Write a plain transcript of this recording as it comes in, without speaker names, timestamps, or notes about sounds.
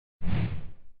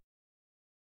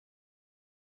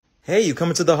Hey, you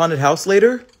coming to the haunted house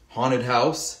later? Haunted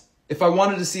house? If I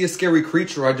wanted to see a scary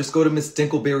creature, I'd just go to Miss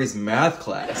Dinkleberry's math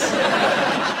class.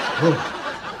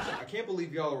 I can't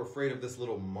believe y'all are afraid of this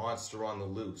little monster on the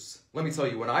loose. Let me tell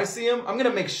you, when I see him, I'm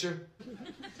gonna make sure...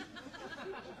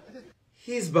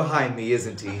 He's behind me,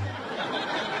 isn't he?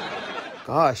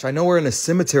 Gosh, I know we're in a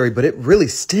cemetery, but it really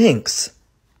stinks.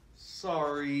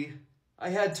 Sorry. I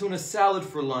had tuna salad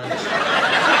for lunch.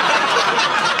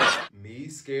 Me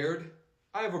scared?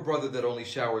 I have a brother that only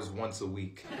showers once a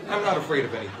week. I'm not afraid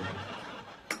of anything.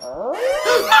 Mommy!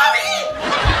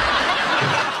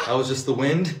 That was just the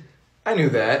wind? I knew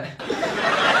that.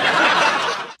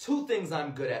 Two things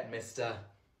I'm good at, mister.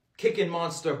 Kicking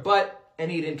monster butt and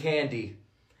eating candy.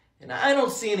 And I don't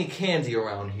see any candy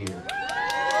around here.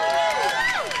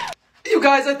 You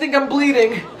guys, I think I'm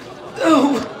bleeding.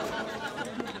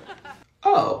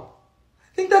 Oh,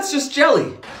 I think that's just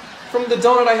jelly from the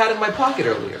donut I had in my pocket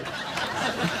earlier.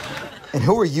 And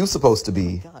who are you supposed to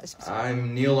be?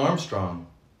 I'm Neil Armstrong,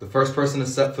 the first person to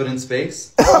set foot in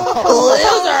space. Loser!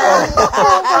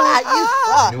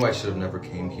 I knew I should have never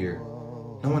came here.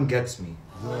 No one gets me.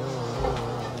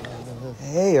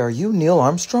 Hey, are you Neil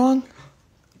Armstrong?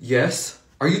 Yes.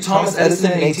 Are you Thomas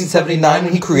Edison in 1879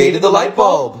 when he created the light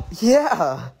bulb?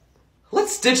 Yeah.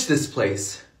 Let's ditch this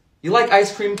place. You like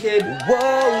ice cream, kid?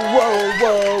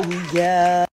 Whoa,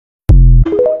 yeah.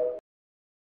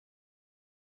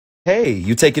 Hey,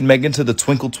 you taking Megan to the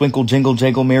Twinkle Twinkle Jingle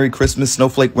Jangle Merry Christmas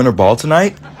Snowflake Winter Ball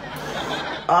tonight?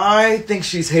 I think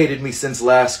she's hated me since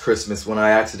last Christmas when I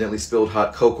accidentally spilled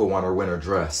hot cocoa on her winter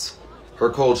dress.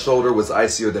 Her cold shoulder was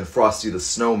icier than Frosty the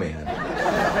Snowman.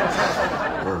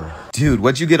 Dude,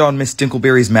 what'd you get on Miss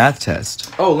Dinkleberry's math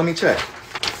test? Oh, let me check.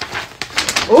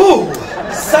 Ooh,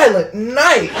 Silent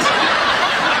Night!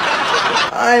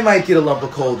 I might get a lump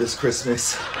of coal this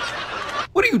Christmas.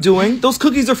 What are you doing? Those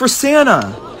cookies are for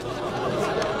Santa!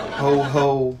 Ho,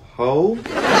 ho, ho?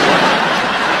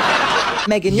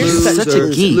 Megan, you're such a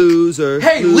geek. Loser.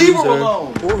 Hey, loser. Leave her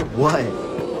alone! Or what?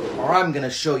 Or I'm gonna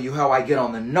show you how I get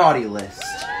on the naughty list.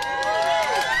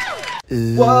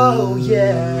 Whoa,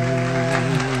 yeah.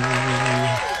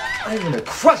 I'm gonna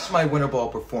crush my winter ball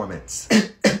performance.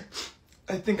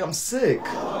 I think I'm sick.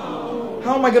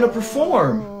 How am I gonna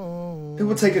perform? It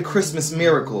would take a Christmas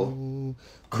miracle.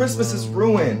 Christmas is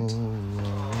ruined.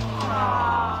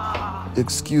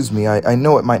 Excuse me, I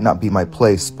know it might not be my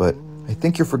place, but I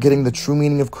think you're forgetting the true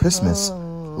meaning of Christmas.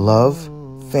 Love,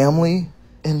 family,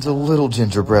 and a little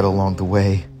gingerbread along the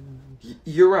way.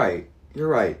 You're right. You're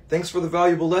right. Thanks for the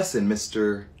valuable lesson,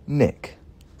 Mr. Nick.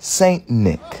 Saint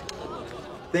Nick.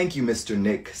 Thank you, Mr.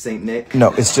 Nick, Saint Nick.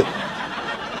 No, it's just...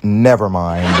 Never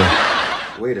mind.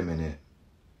 Wait a minute.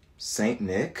 Saint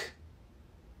Nick?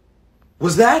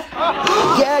 Was that?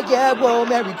 Yeah, whoa,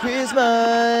 Merry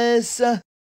Christmas.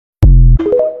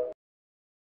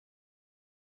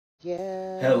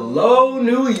 Yeah. Hello,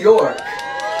 New York.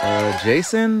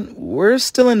 Jason, we're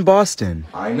still in Boston.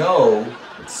 I know.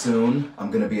 But soon,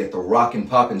 I'm gonna be at the Rockin'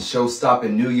 Poppin'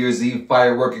 Show-Stoppin' New Year's Eve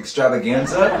firework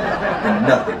extravaganza, and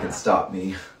nothing can stop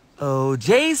me. Oh,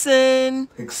 Jason!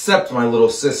 Except my little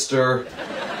sister.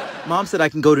 Mom said I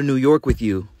can go to New York with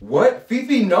you. What?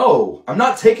 Fifi, no. I'm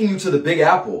not taking you to the Big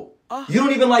Apple. You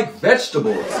don't even like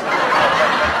vegetables.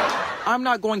 I'm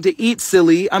not going to eat,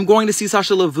 silly. I'm going to see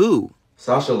Sasha LaVue.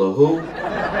 Sasha LaVue?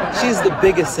 She's the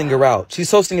biggest singer out. She's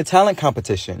hosting a talent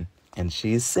competition. And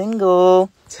she's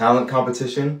single. Talent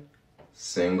competition?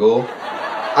 Single?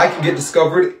 I can get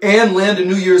discovered and land a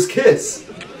New Year's kiss.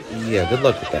 Yeah, good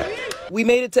luck with that. We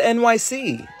made it to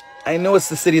NYC. I know it's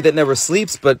the city that never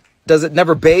sleeps, but does it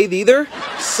never bathe either?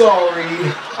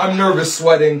 Sorry, I'm nervous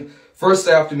sweating. First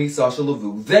I have to meet Sasha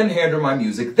LaVue, then hand her my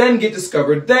music, then get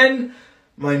discovered, then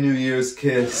my New Year's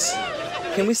kiss.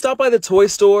 Can we stop by the toy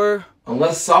store?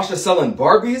 Unless Sasha's selling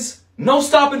Barbies? No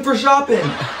stopping for shopping.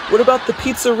 What about the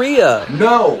pizzeria?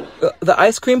 No. The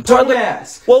ice cream parlor? Don't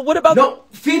ask. Well, what about No,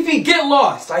 Fifi, get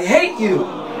lost. I hate you.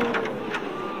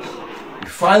 You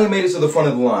finally made it to the front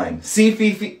of the line. See,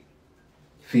 Fifi?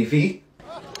 Fifi?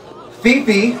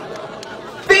 Fifi?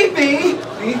 Fifi?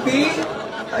 Fifi?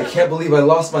 I can't believe I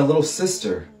lost my little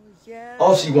sister.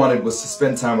 All she wanted was to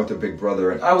spend time with her big brother,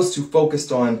 and I was too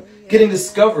focused on getting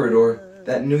discovered or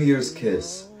that New Year's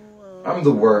kiss. I'm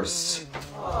the worst.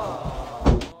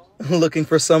 Looking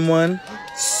for someone?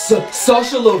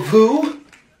 Sasha LaVue?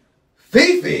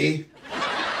 Fifi?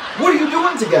 What are you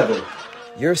doing together?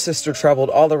 Your sister traveled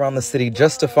all around the city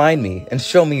just to find me and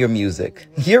show me your music.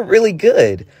 You're really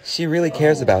good. She really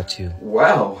cares about you.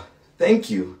 Wow.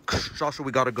 Thank you. Sasha,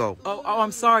 we gotta go. Oh,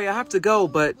 I'm sorry. I have to go,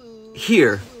 but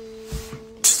here.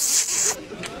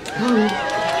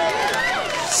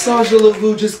 Sasha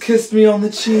LaVou just kissed me on the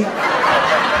cheek.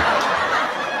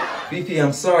 Fifi,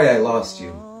 I'm sorry I lost you.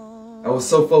 I was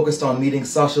so focused on meeting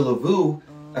Sasha LaVou,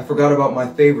 I forgot about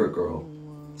my favorite girl,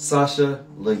 Sasha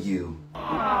LaU.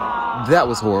 That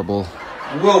was horrible.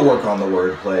 We'll work on the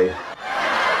wordplay.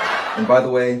 And by the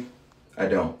way, I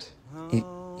don't.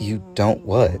 You don't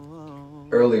what?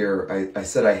 Earlier, I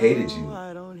said I hated you.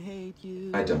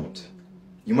 I don't.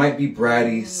 You might be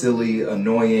bratty, silly,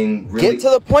 annoying, really— Get to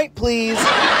the point, please!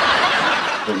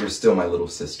 But you're still my little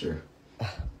sister.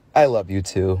 I love you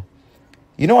too.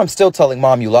 You know I'm still telling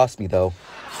Mom you lost me, though.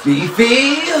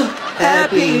 Fifi!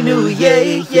 Happy New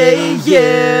Year, yeah,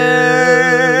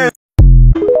 yeah!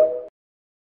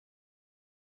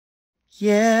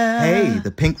 Yeah. Hey,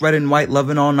 the pink, red, and white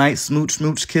lovin' all night smooch,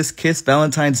 smooch, kiss, kiss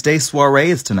Valentine's Day soiree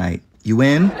is tonight. You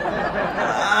in?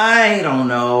 I don't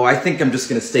know. I think I'm just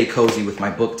gonna stay cozy with my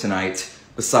book tonight.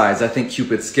 Besides, I think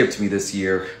Cupid skipped me this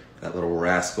year. That little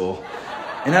rascal.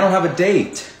 And I don't have a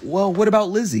date. Well, what about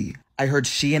Lizzie? I heard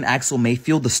she and Axel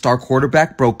Mayfield, the star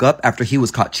quarterback, broke up after he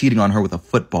was caught cheating on her with a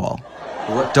football.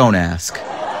 What? Don't ask.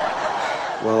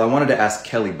 Well, I wanted to ask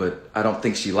Kelly, but I don't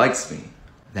think she likes me.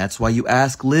 That's why you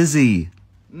ask Lizzie.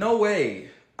 No way.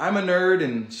 I'm a nerd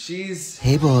and she's—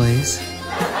 Hey, boys.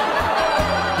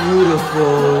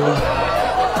 beautiful.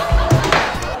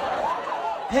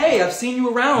 Hey, I've seen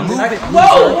you around. Move and it,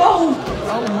 Whoa, whoa!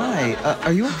 Oh, my.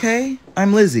 Are you okay?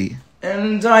 I'm Lizzie.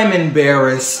 And I'm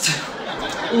embarrassed.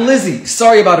 Lizzie,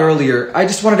 sorry about earlier. I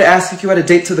just wanted to ask if you had a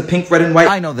date to the pink, red, and white—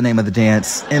 I know the name of the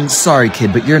dance. And sorry,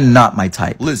 kid, but you're not my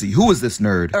type. Lizzie, who is this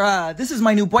nerd? This is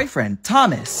my new boyfriend,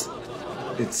 Thomas.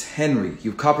 It's Henry.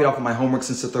 You've copied off of my homework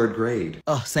since the 3rd grade.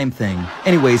 Ugh, same thing.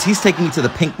 Anyways, he's taking me to the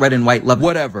pink, red, and white love—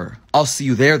 Whatever. I'll see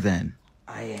you there then.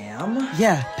 I am?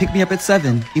 Yeah, pick me up at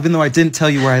 7, even though I didn't tell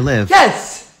you where I live.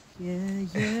 Yes!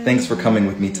 Thanks for coming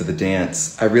with me to the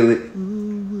dance. I really—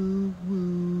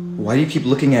 Why do you keep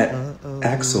looking at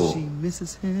Axel?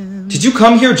 Did you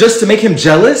come here just to make him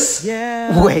jealous?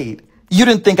 Yeah. Wait, you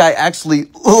didn't think I actually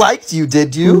liked you,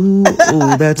 did you?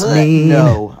 Ooh, that's mean.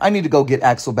 No, I need to go get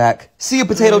Axel back. See you,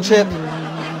 potato chip.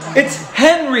 It's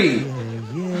Henry!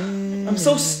 I'm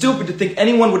so stupid to think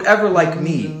anyone would ever like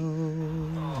me.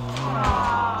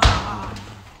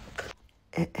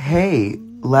 Hey,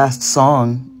 last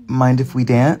song. Mind if we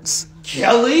dance?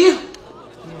 Kelly?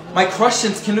 My crush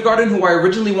since kindergarten who I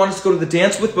originally wanted to go to the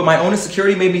dance with, but my own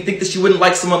insecurity made me think that she wouldn't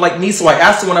like someone like me, so I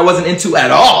asked someone I wasn't into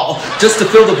at all, just to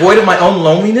fill the void of my own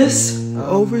loneliness?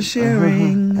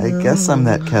 Oversharing. I guess I'm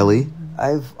that Kelly.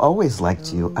 I've always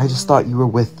liked you. I just thought you were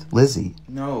with Lizzie.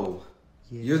 No.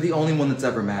 You're the only one that's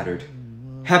ever mattered.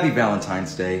 Happy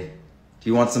Valentine's Day. Do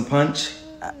you want some punch?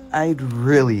 I'd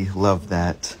really love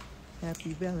that.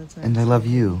 Happy Valentine's. And I love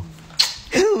you.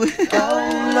 Love is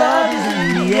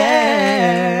in the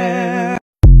air.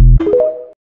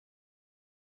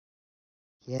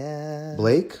 Yeah.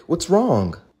 Blake, what's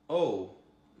wrong? Oh,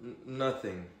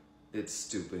 nothing. It's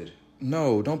stupid.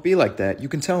 No, don't be like that. You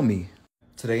can tell me.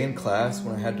 Today in class,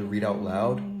 when I had to read out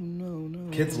loud,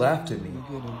 kids laughed at me.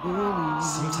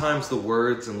 Sometimes the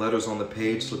words and letters on the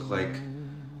page look like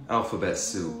alphabet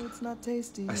soup.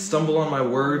 I stumble on my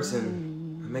words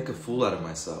and I make a fool out of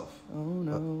myself.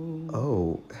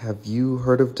 Oh, have you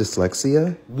heard of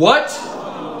dyslexia? What?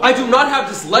 I do not have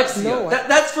dyslexia. No,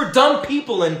 That's for dumb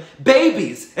people and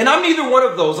babies. And I'm neither one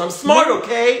of those. I'm smart,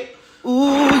 okay?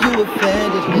 Ooh, you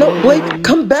offended me. No, Blake,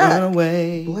 come back! Run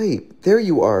away. Blake, there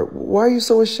you are. Why are you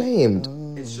so ashamed?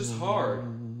 It's just hard.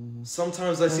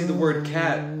 Sometimes I see the word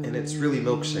cat and it's really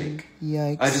milkshake.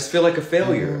 Yikes. I just feel like a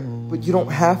failure. But you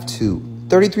don't have to.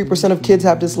 33% of kids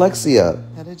have dyslexia.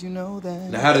 How did you know that?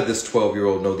 Now, how did this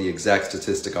 12-year-old know the exact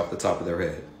statistic off the top of their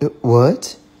head?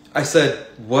 What? I said,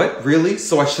 what? Really?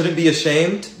 So I shouldn't be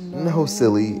ashamed? No,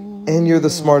 silly. And you're the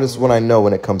smartest one I know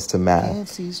when it comes to math. Can't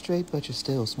see straight, but you're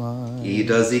still smart. E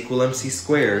does equal MC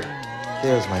squared.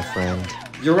 There's my friend.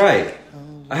 You're right.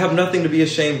 I have nothing to be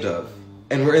ashamed of.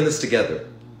 And we're in this together.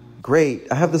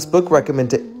 Great. I have this book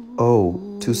recommended.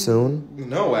 Oh, too soon?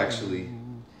 No, actually.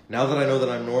 Now that I know that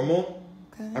I'm normal,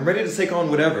 I'm ready to take on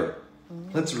whatever.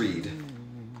 Let's read.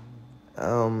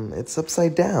 It's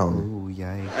upside down. Ooh,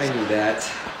 yikes. I knew that.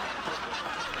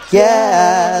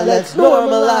 Yeah, let's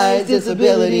normalize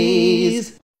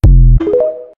disabilities.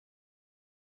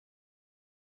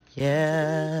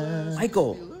 Yeah.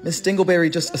 Michael, Miss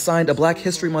Dingleberry just assigned a Black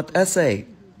History Month essay.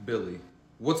 Billy,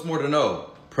 what's more to know?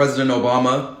 President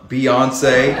Obama,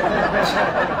 Beyonce.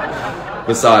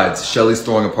 Besides, Shelly's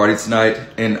throwing a party tonight,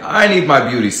 and I need my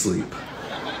beauty sleep.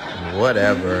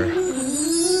 Whatever.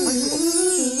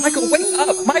 Michael, wake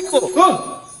up! Michael!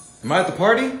 Oh, am I at the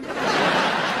party?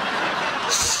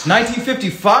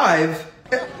 1955?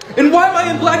 And why am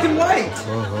I in black and white?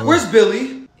 Where's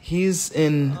Billy? He's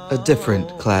in a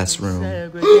different classroom.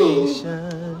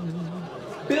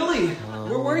 Billy,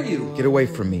 where were you? Get away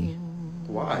from me.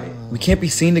 Why? We can't be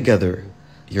seen together.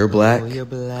 You're black,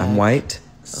 I'm white.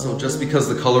 So just because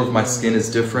the color of my skin is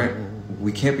different,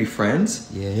 we can't be friends?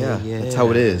 Yeah, that's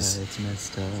how it is.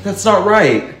 That's not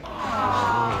right.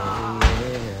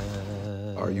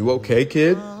 Are you okay,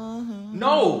 kid?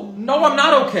 No, I'm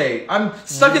not okay. I'm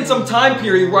stuck in some time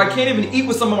period where I can't even eat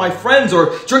with some of my friends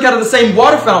or drink out of the same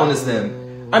water fountain as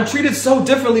them. I'm treated so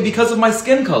differently because of my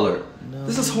skin color.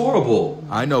 This is horrible.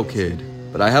 I know, kid.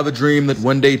 But I have a dream that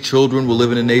one day children will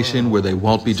live in a nation where they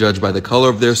won't be judged by the color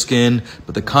of their skin,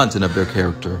 but the content of their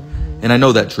character. And I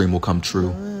know that dream will come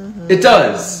true. It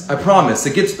does. I promise.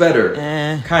 It gets better.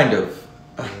 Kind of.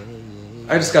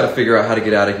 I just gotta figure out how to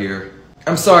get out of here.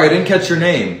 I'm sorry, I didn't catch your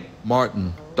name.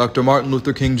 Martin. Dr. Martin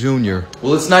Luther King Jr.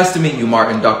 Well, it's nice to meet you,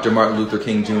 Martin, Dr. Martin Luther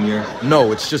King Jr.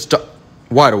 No, it's just...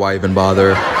 Why do I even bother?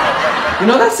 You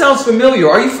know, that sounds familiar.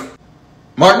 Are you...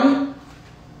 Martin?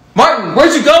 Martin,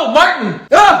 where'd you go? Martin!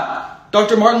 Ah!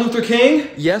 Dr. Martin Luther King?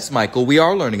 Yes, Michael, we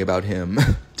are learning about him.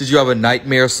 Did you have a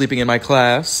nightmare sleeping in my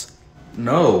class?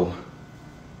 No.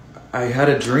 I had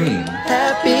a dream.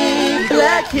 Happy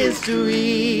Black History.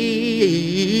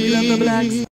 We love the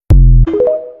blacks.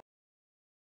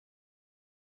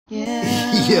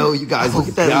 Yeah. Yo, you guys, look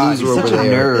at that loser over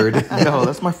there. Nerd. Yo,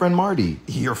 that's my friend Marty.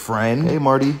 Your friend? Hey,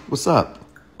 Marty, what's up?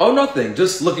 Oh, nothing.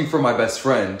 Just looking for my best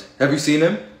friend. Have you seen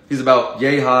him? He's about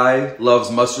yay high,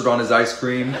 loves mustard on his ice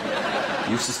cream.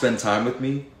 Used to spend time with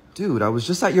me. Dude, I was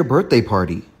just at your birthday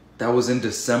party. That was in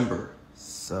December.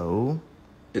 So?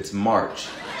 It's March.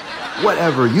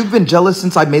 Whatever, you've been jealous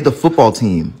since I made the football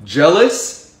team.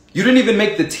 Jealous? You didn't even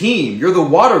make the team. You're the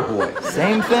water boy.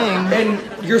 Same thing. And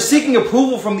you're seeking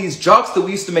approval from these jocks that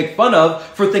we used to make fun of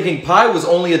for thinking pie was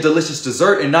only a delicious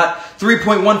dessert and not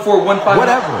 3.1415.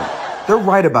 Whatever. They're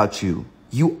right about you.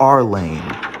 You are lame.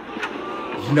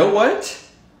 You know what?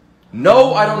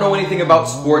 No, I don't know anything about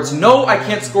sports. No, I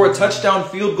can't score a touchdown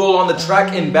field goal on the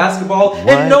track in basketball. What?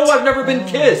 And no, I've never been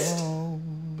kissed.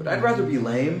 But I'd rather be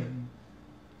lame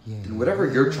than whatever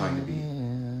you're trying to be.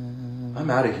 I'm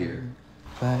out of here.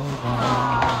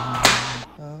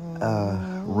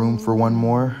 Room for one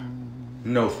more?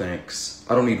 No thanks.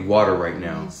 I don't need water right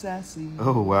now.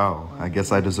 Oh, wow. I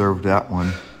guess I deserved that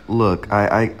one. Look,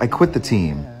 I quit the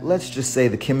team. Let's just say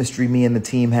the chemistry me and the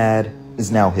team had is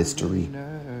now history.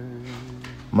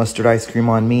 Mustard ice cream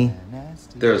on me.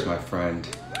 There's my friend.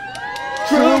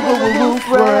 True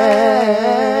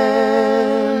friends.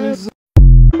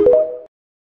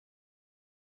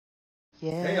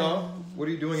 Hey y'all, what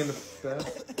are you doing in the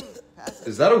bath?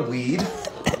 Is that a weed?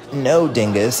 No,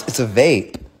 dingus. It's a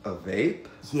vape. A vape?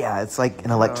 Yeah, it's like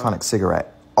an electronic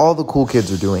cigarette. All the cool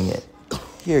kids are doing it.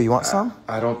 Here, you want some?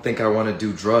 I don't think I want to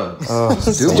do drugs. Do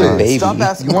it, baby. Stop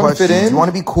asking you want to fit in? You want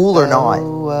to be cool or not?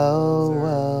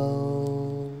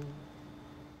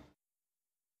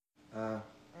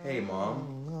 Hey, Mom.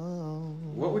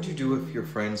 What would you do if your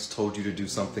friends told you to do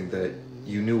something that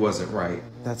you knew wasn't right?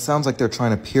 That sounds like they're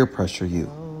trying to peer pressure you.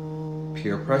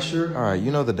 Peer pressure? All right,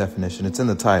 you know the definition. It's in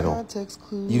the title.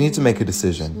 You need to make a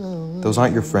decision. Those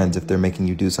aren't your friends if they're making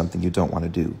you do something you don't want to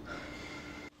do.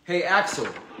 Hey, Axel.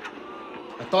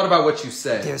 I thought about what you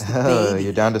said.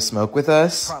 You're down to smoke with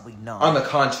us? Probably not. On the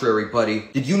contrary, buddy.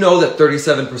 Did you know that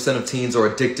 37% of teens are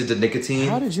addicted to nicotine?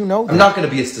 How did you know that? I'm not going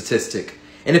to be a statistic.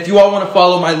 And if you all want to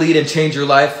follow my lead and change your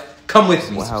life, come with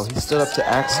me. Wow, he stood up to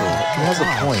Axel. He has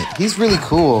a point. He's really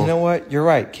cool. You know what? You're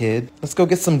right, kid. Let's go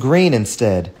get some green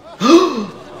instead.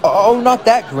 Oh, not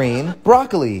that green.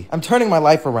 Broccoli. I'm turning my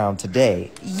life around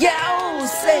today. Yo,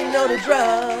 say no to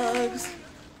drugs.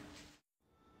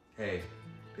 Hey,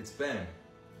 it's Ben.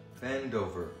 Ben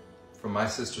Dover, from My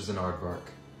Sisters in Aardvark.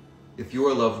 If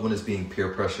your loved one is being peer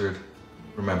pressured,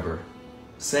 remember,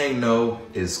 saying no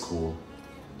is cool.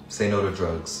 Say no to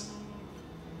drugs.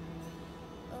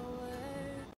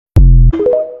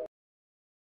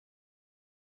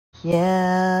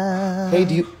 Yeah.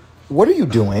 Hey, what are you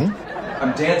doing?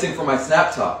 I'm dancing for my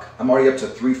Snap Talk. I'm already up to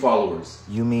 3 followers.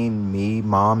 You mean me,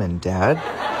 Mom, and Dad?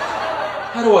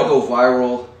 How do I go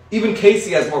viral? Even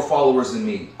Casey has more followers than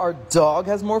me. Our dog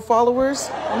has more followers?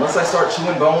 Unless I start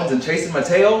chewing bones and chasing my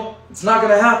tail, it's not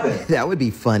gonna happen. That would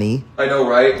be funny. I know,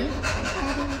 right?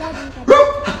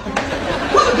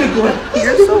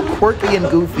 You're so quirky and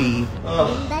goofy.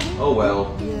 Oh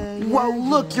well. Whoa,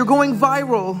 look, you're going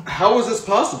viral. How is this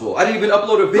possible? I didn't even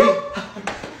upload a video.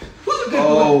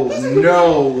 Oh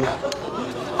no.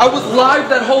 I was live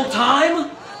that whole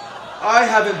time? I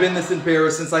haven't been this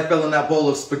embarrassed since I fell in that bowl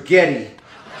of spaghetti.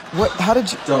 What? How did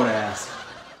you... Don't ask.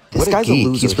 This What a guy's a geek.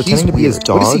 loser. He's pretending to be his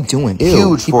dog. What is he doing? Ew,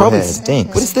 Huge he forehead. probably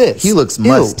stinks. What is this? He looks Ew.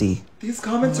 musty. These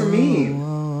comments are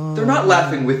mean. They're not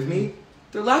laughing with me.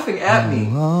 They're laughing at me.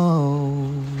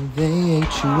 Oh, they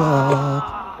ate you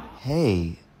up.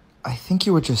 Hey, I think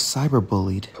you were just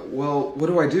cyberbullied. Well, what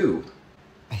do I do?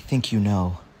 I think you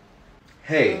know.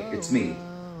 Hey, it's me.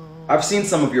 I've seen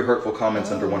some of your hurtful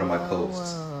comments under one of my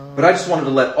posts, but I just wanted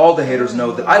to let all the haters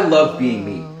know that I love being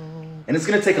me. And it's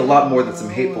gonna take a lot more than some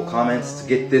hateful comments to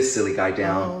get this silly guy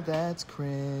down. That's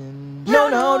cringe. No,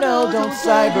 don't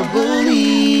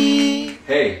cyberbully.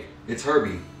 Hey, it's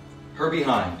Herbie. Herbie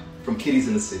Hind from Kitties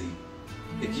in the City.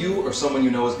 If you or someone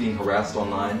you know is being harassed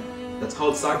online, that's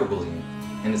called cyberbullying,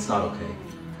 and it's not okay.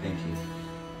 Thank you.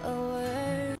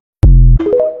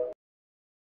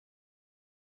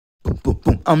 Boom, boom,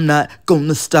 boom. I'm not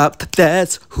gonna stop.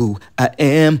 That's who I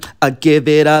am. I give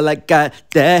it all I got.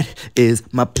 That is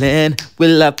my plan.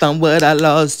 Will I find what I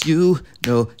lost? You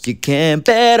know you can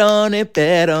bet on it,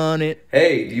 bet on it.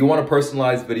 Hey, do you want a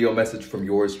personalized video message from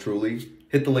yours truly?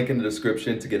 Hit the link in the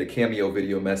description to get a cameo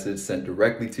video message sent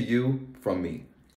directly to you from me.